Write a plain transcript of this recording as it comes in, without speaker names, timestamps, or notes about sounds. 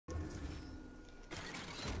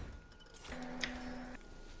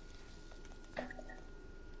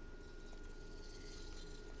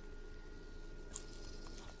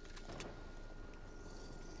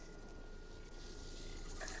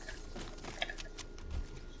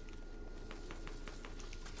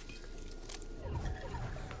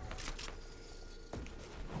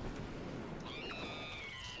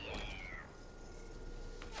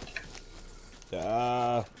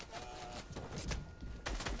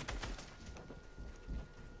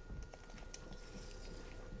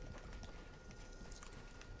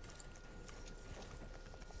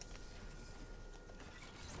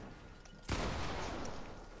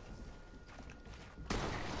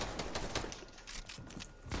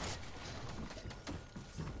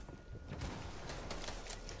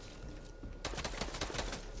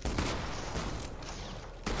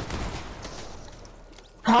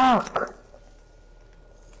Fuck.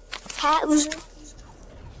 Hat loser.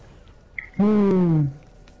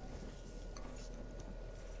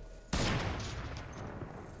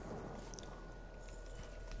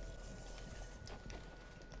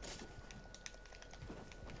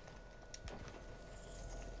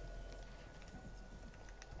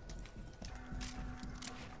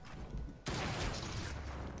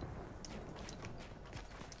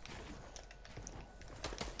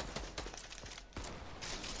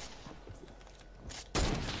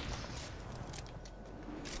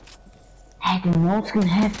 I do not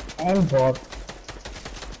have aimbot.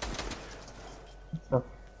 What the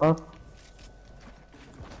fuck?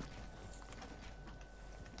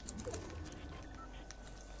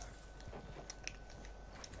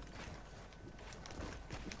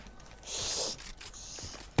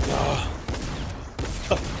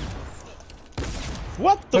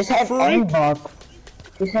 What the frick? Aimbot.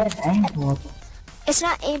 This has aimbot. It's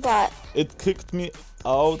not aimbot. It kicked me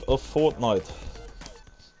out of Fortnite.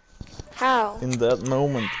 How? In that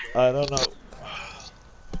moment, I don't know.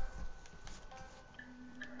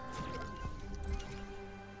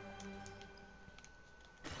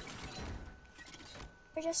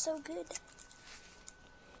 You're just so good.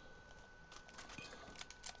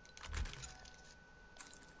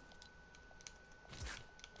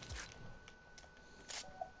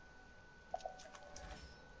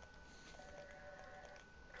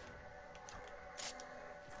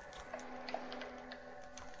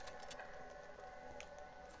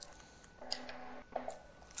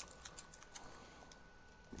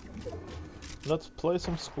 Let's play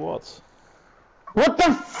some squads. What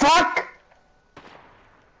the fuck?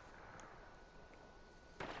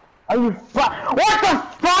 Are you fuck? What the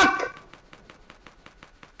fuck?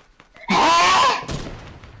 Huh?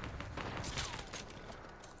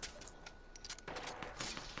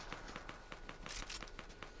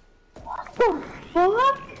 What the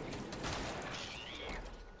fuck?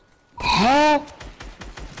 Huh?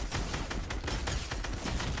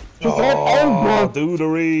 Oh,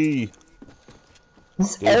 Doudarie!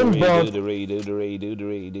 Aimbot.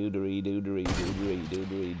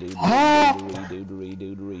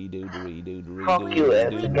 Fuck you,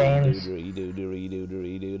 Epic Games. He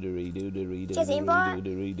has aimbot?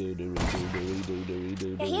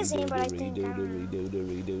 Yeah, he has aimbot, I think.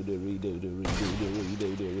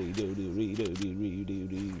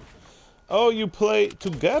 Oh, you play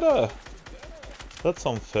together? That's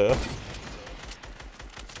unfair.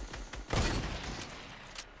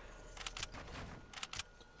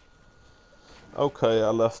 Okay, I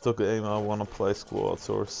left the game. I wanna play squads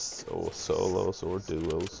or solos or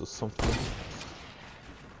duos or something.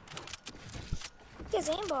 He has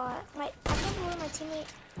aimbot. I can't believe my teammate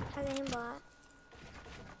has aimbot.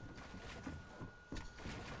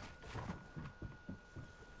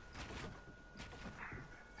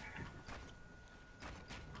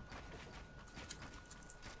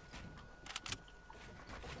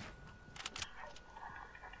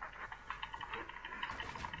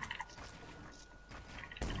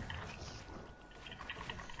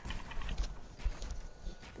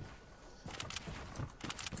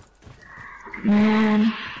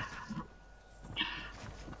 Man.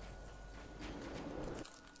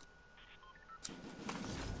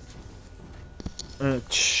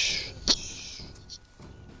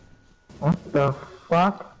 What the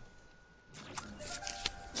fuck?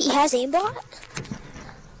 He has aimbot?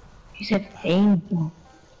 He said aimbot.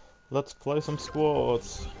 Let's play some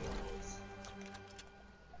squads.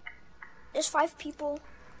 There's 5 people.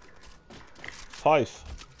 5.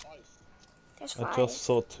 There's I 5. just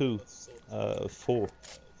saw 2. 4.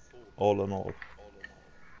 All in all.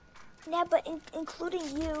 Yeah, but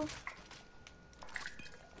including you.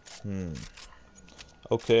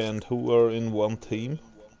 Okay, and who are in one team?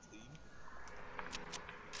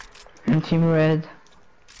 And Team Red.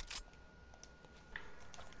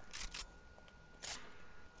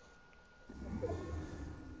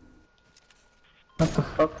 What the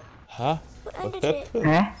fuck? Huh? Who What ended it? happened?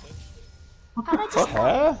 Huh? How did I just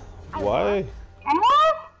Huh? I Why?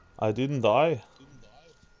 Huh? I didn't die.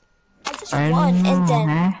 I just I won, don't know, and then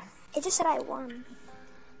huh? it just said I won.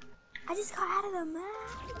 I just got out of the map.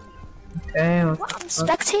 Okay, what What? I'm the fuck?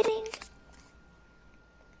 spectating?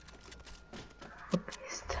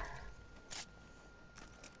 Pissed.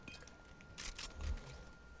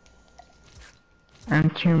 I'm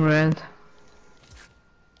Team Red.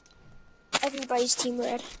 Everybody's team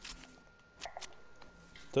red.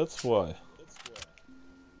 That's why.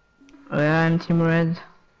 Oh yeah, I'm Team Red.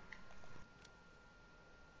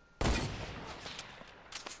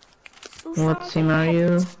 Who What found team the are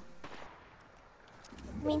you?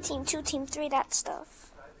 I mean team 2, team 3, that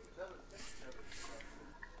stuff.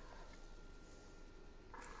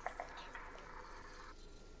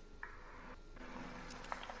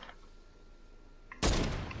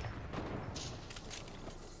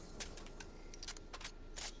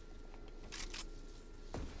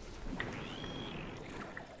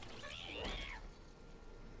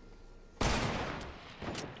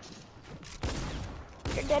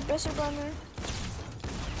 dead, Mr. Brunner.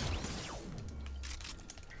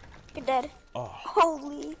 You're dead. Oh.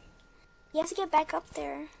 Holy. He has to get back up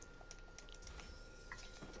there.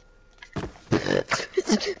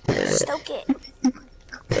 Stoke it.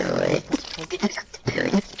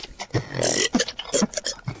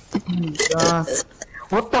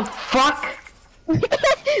 What the fuck?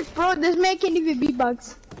 Bro, this man can't even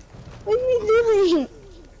beatbox. What are you doing?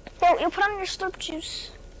 Bro, you put on your slurp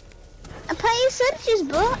juice. I'm playing slurp juice,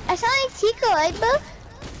 bro. I sound like Tico, right, bro?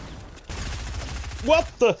 What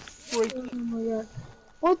the freak? Oh my god.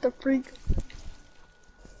 What the freak?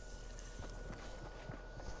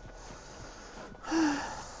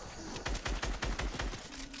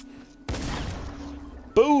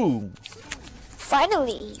 Boom!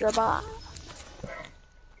 Finally, you're bot.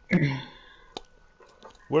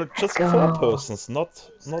 We're just 4 persons, not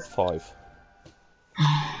 5.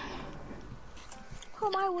 Who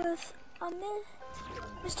am I with?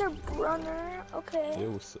 Mr. Brunner. Okay.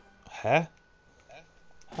 It was... Huh?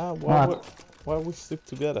 Huh? What? Why we stick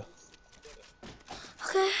together?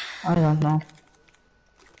 Okay. I don't know.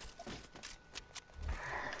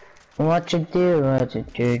 What you do,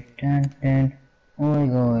 dun dun.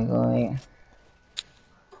 Oi.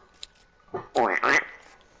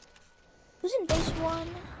 Who's in base 1?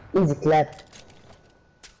 Easy clap.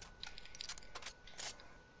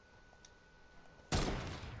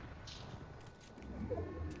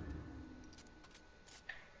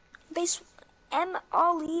 Base M.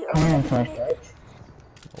 Ollie or I am whatever. flashlight.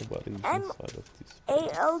 Nobody's M- inside of this.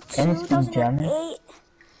 AL Anything 2008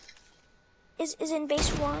 is in base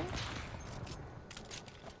 1.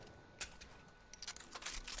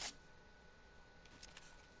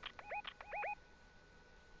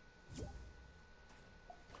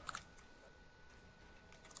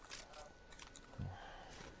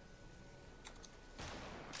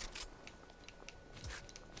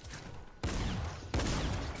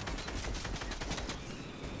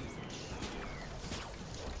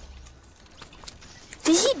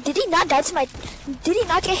 Did he not die to my? Did he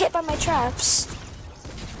not get hit by my traps?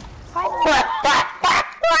 Finally.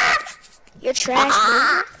 You're trash,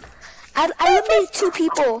 man. I eliminated 2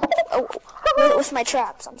 people with my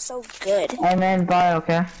traps. I'm so good. Hey man, bye,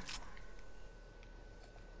 okay?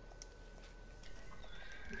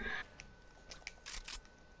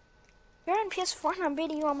 You're on PS4 and I'm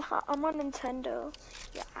beating you. I'm on Nintendo.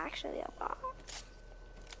 You're actually a bot.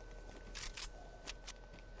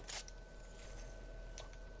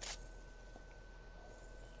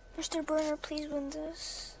 Mr. Burner, please win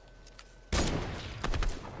this.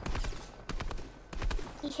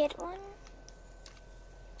 He hit one.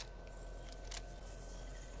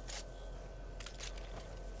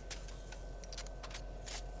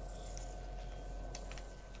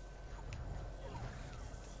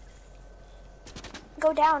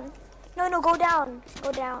 Go down. No, go down.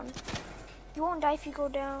 Go down. You won't die if you go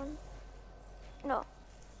down. No.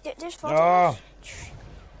 There's photos. Ah.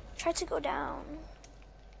 Try to go down.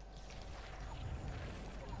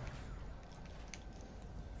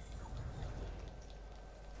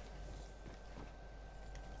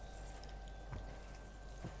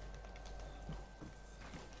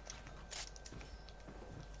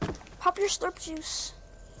 Pop your slurp juice.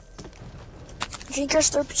 Drink your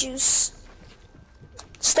slurp juice.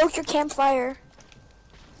 Stoke your campfire.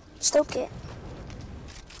 Stoke it.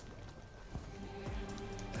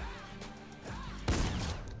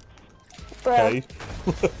 Bruh. Okay.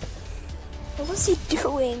 What was he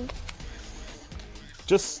doing?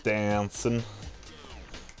 Just dancing.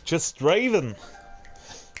 Just raving.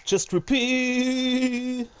 Just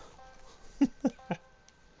repeat.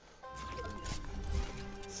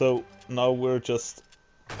 So now we're just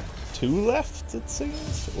 2 left, it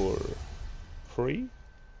seems, or 3?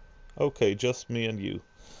 Okay, just me and you.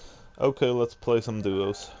 Okay, let's play some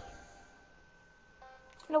duos.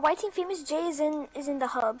 No, White Team Famous J is in the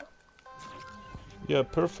hub. Yeah,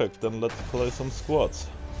 perfect. Then let's play some squads.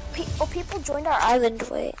 People joined our island.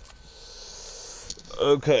 Wait.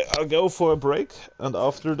 Okay, I'll go for a break, and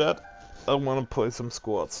after that, I want to play some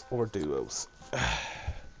squads or duos.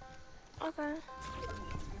 Okay.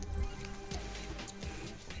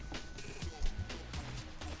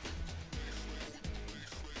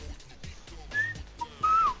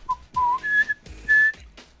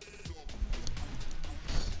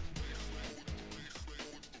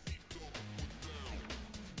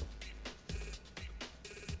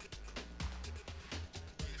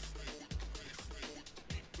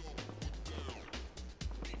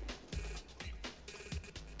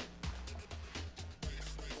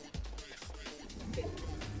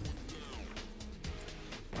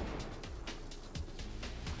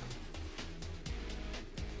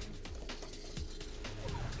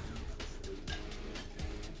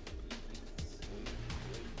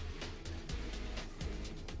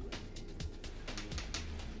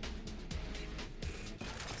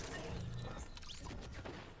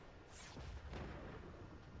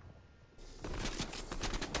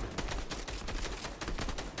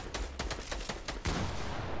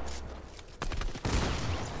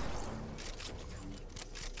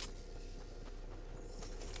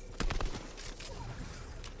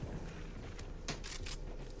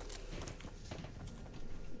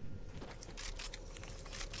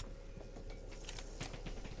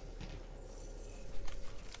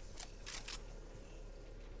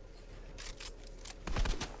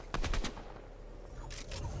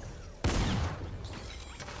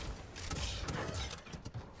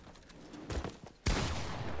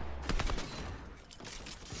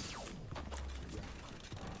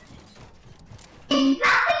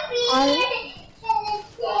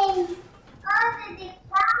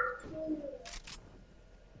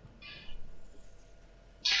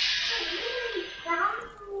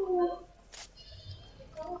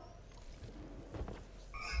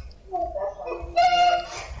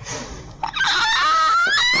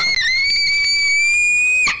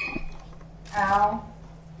 Ow.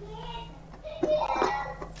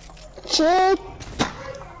 Chick.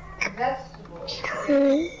 Vegetables. Can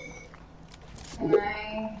I order?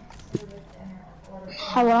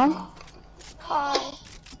 Hello? Hi.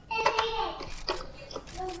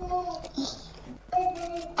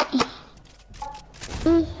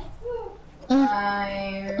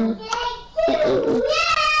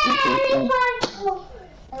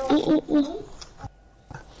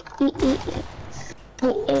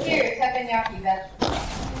 Here, teppanyaki vegetables.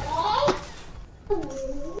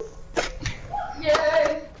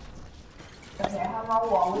 Yay! Okay, I have my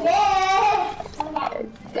wallet.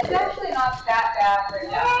 It's actually not that bad right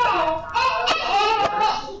now.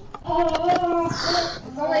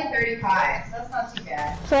 It's only 35, so that's not too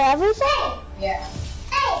bad. For everything? Yeah.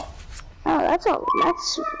 Oh, that's all.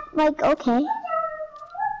 That's like okay.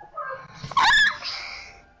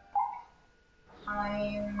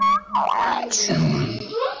 I'm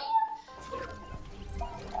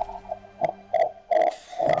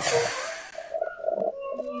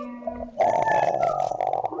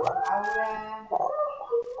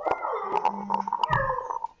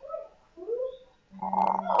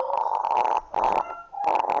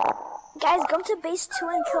Guys, come to base 2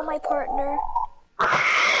 and kill my partner.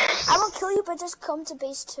 I won't kill you, but just come to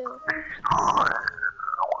base 2.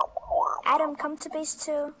 Adam, come to base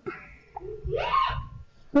 2.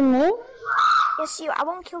 For me? Yes, you. I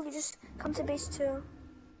won't kill you, just come to base 2.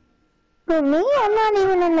 For me? I'm not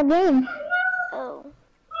even in the game. Oh.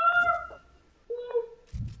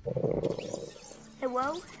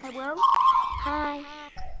 Hello? Hello? Hi.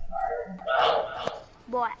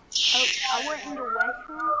 Boy, I went in the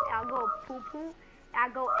restroom, I go poo-poo, I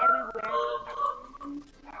go everywhere.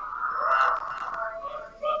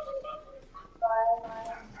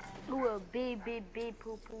 Ooh, a big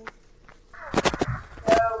poo-poo.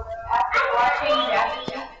 So, after watching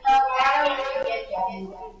Jackie, Adam will get Jackie.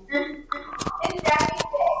 It's Jackie's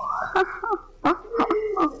day.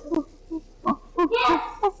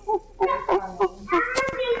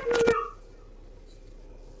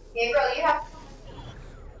 Gabriel, you have.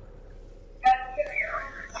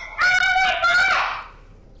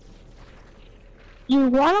 You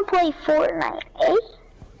wanna play Fortnite, eh?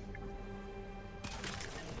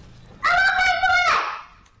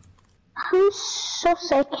 Who's so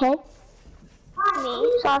sick, kid?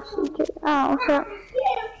 Me. Saucy kid. Oh, so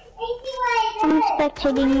I'm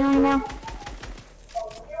spectating you right now.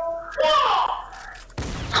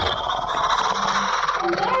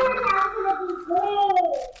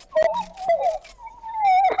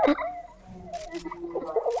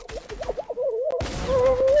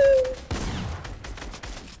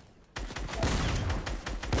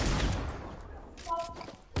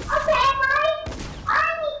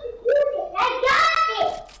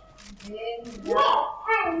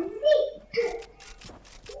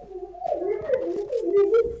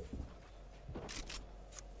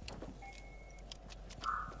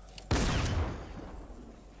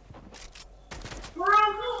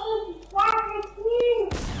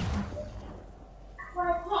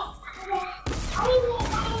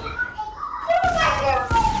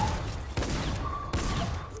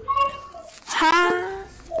 I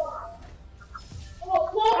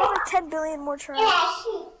have like 10 billion more tries.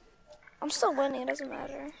 I'm still winning, it doesn't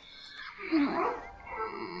matter.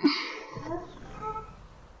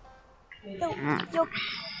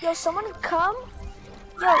 Yo, someone come.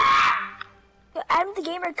 Yo, Adam the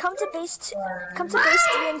Gamer, come to base 3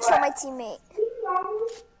 and kill my teammate.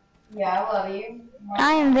 Yeah, I love you.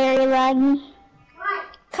 I am very laggy.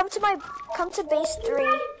 Come to base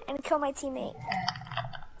 3 and kill my teammate.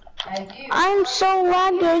 I do. I'm so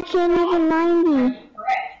laggy, I can't even 90.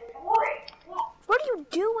 What are you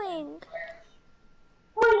doing?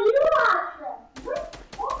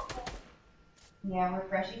 Yeah, we're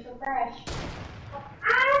freshy so fresh.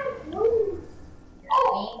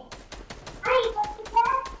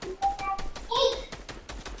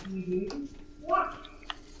 You do? Yeah.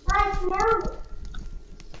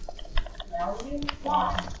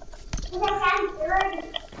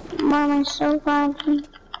 Mom, I'm so laggy.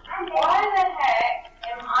 Why the heck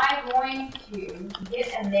am I going to get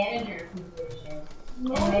a manager position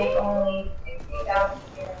and make only 60,000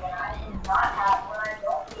 a year when I do not have when I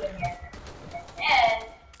don't be a manager? And then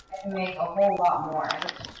I can make a whole lot more.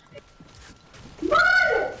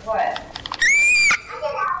 What?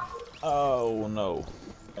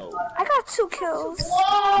 2 kills.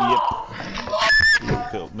 Yep. You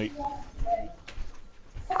killed me.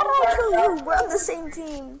 How did I kill you? We're on the same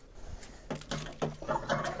team.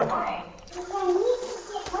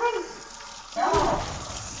 No.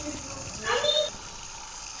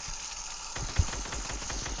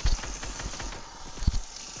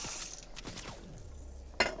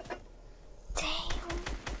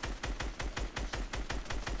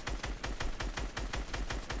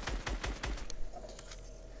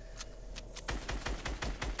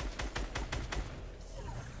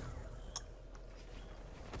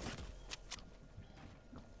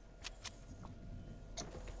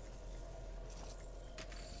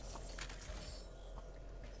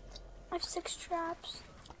 I have 6 traps.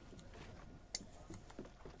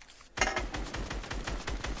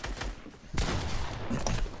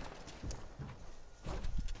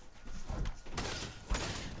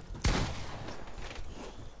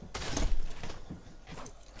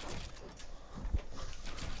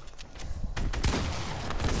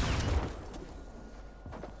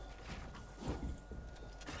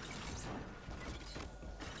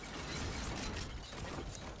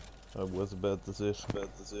 That was a bad decision.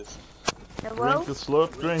 Hello? Drink a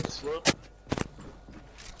slurp drink.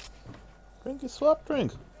 Drink a slurp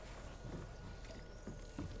drink.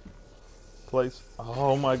 Place.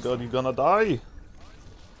 Oh my god, you're gonna die.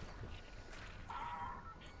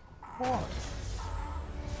 What?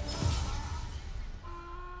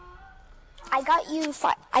 I got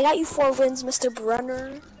you 4 wins, Mr.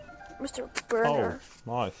 Brunner. Mr. Burner.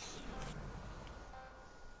 Oh, nice.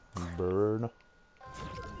 Burn.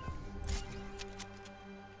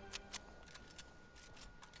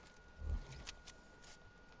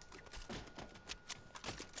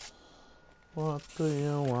 What do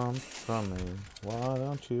you want from me? Why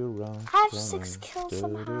don't you run I have from 6 me? kills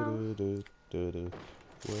somehow. Wherever you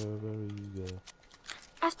go.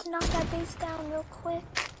 I have to knock that base down real quick.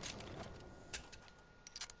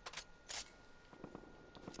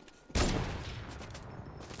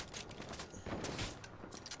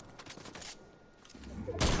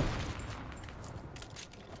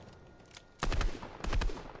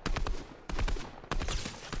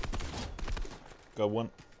 Got one.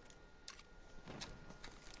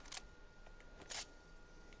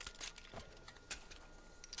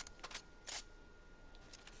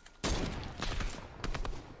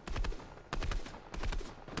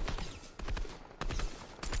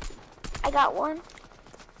 I got 1.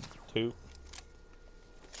 2.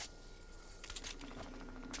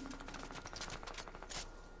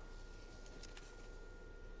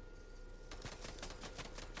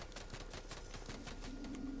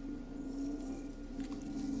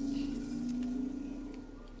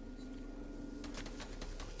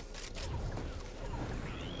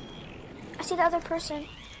 I see the other person.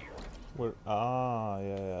 Where? Ah,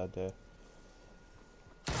 yeah, there.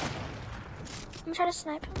 I'm gonna try to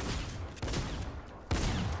snipe him.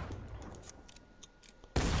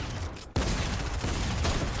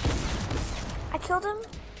 I killed him.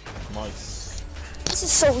 Nice. This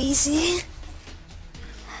is so easy.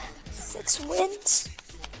 6 wins.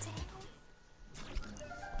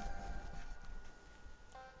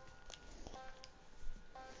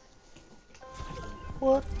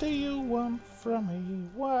 What do you want from me?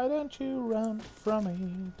 Why don't you run from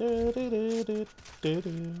me? Where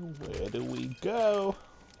do we go?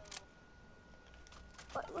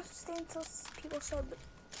 Let's stay until people start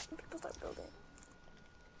building.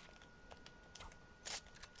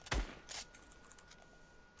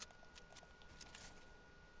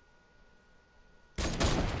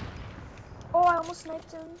 Oh, I almost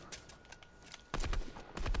sniped him.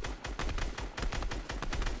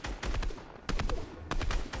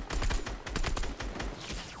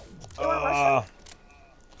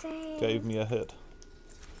 Dang. Gave me a hit.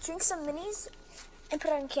 Drink some minis and put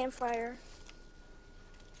it on campfire.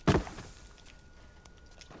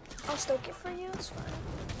 I'll stoke it for you, it's fine.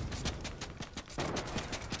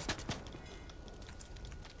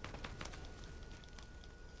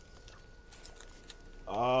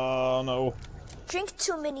 Oh no. Drink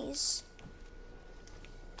 2 minis.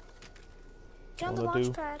 Get on the Wanna do?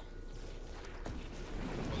 launch pad.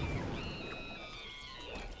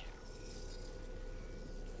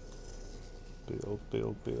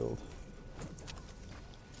 Build.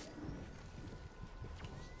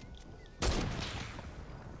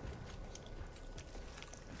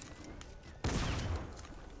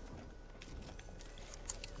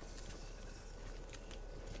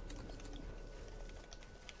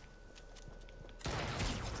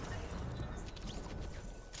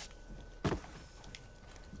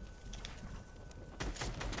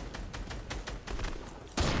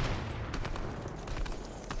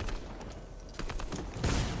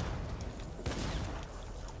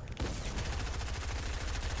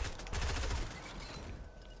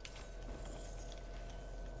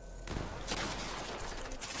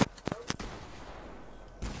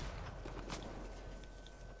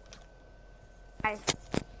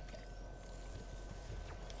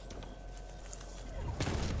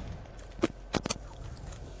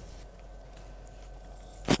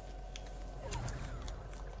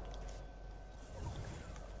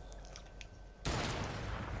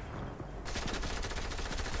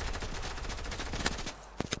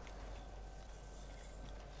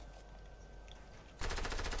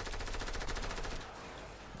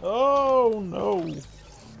 Oh no! And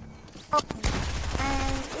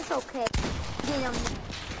it's okay. Damn.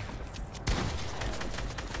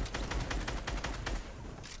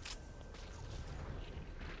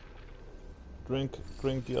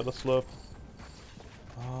 Drink the other slurp.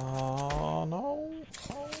 Oh no!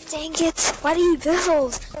 Oh. Dang it! Why do you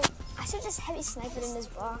build? I should just heavy snipe it in this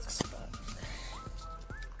box. But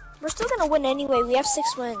we're still gonna win anyway. We have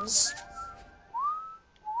 6 wins.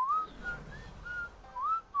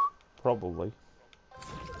 Probably.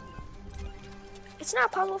 It's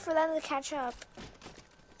not possible for them to catch up.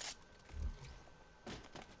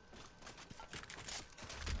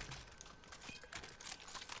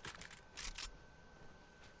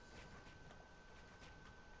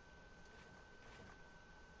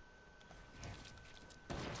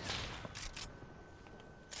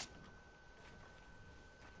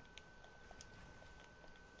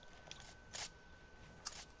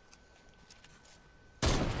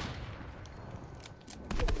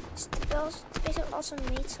 Space is also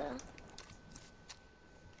meta.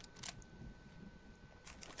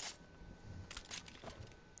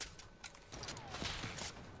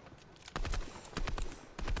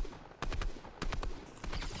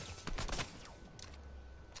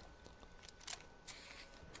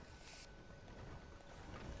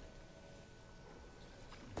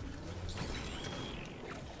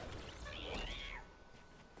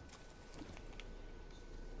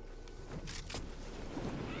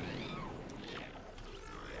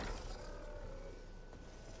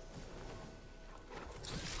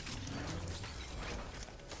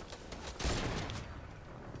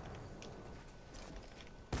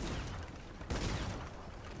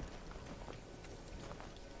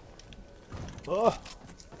 Oh.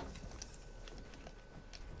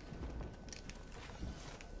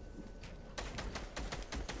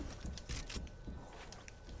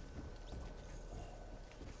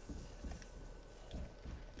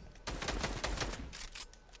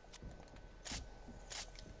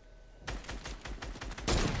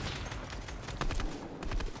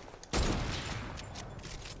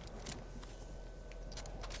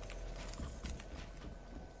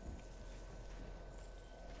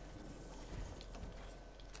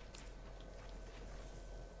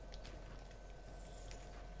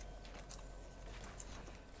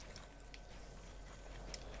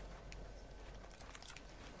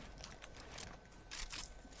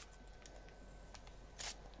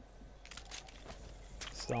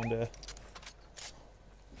 It's down there.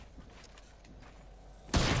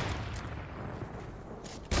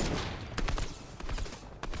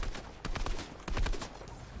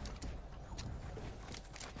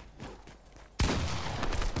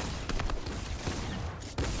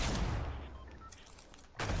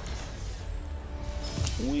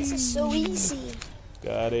 This is so easy.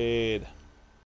 Got it.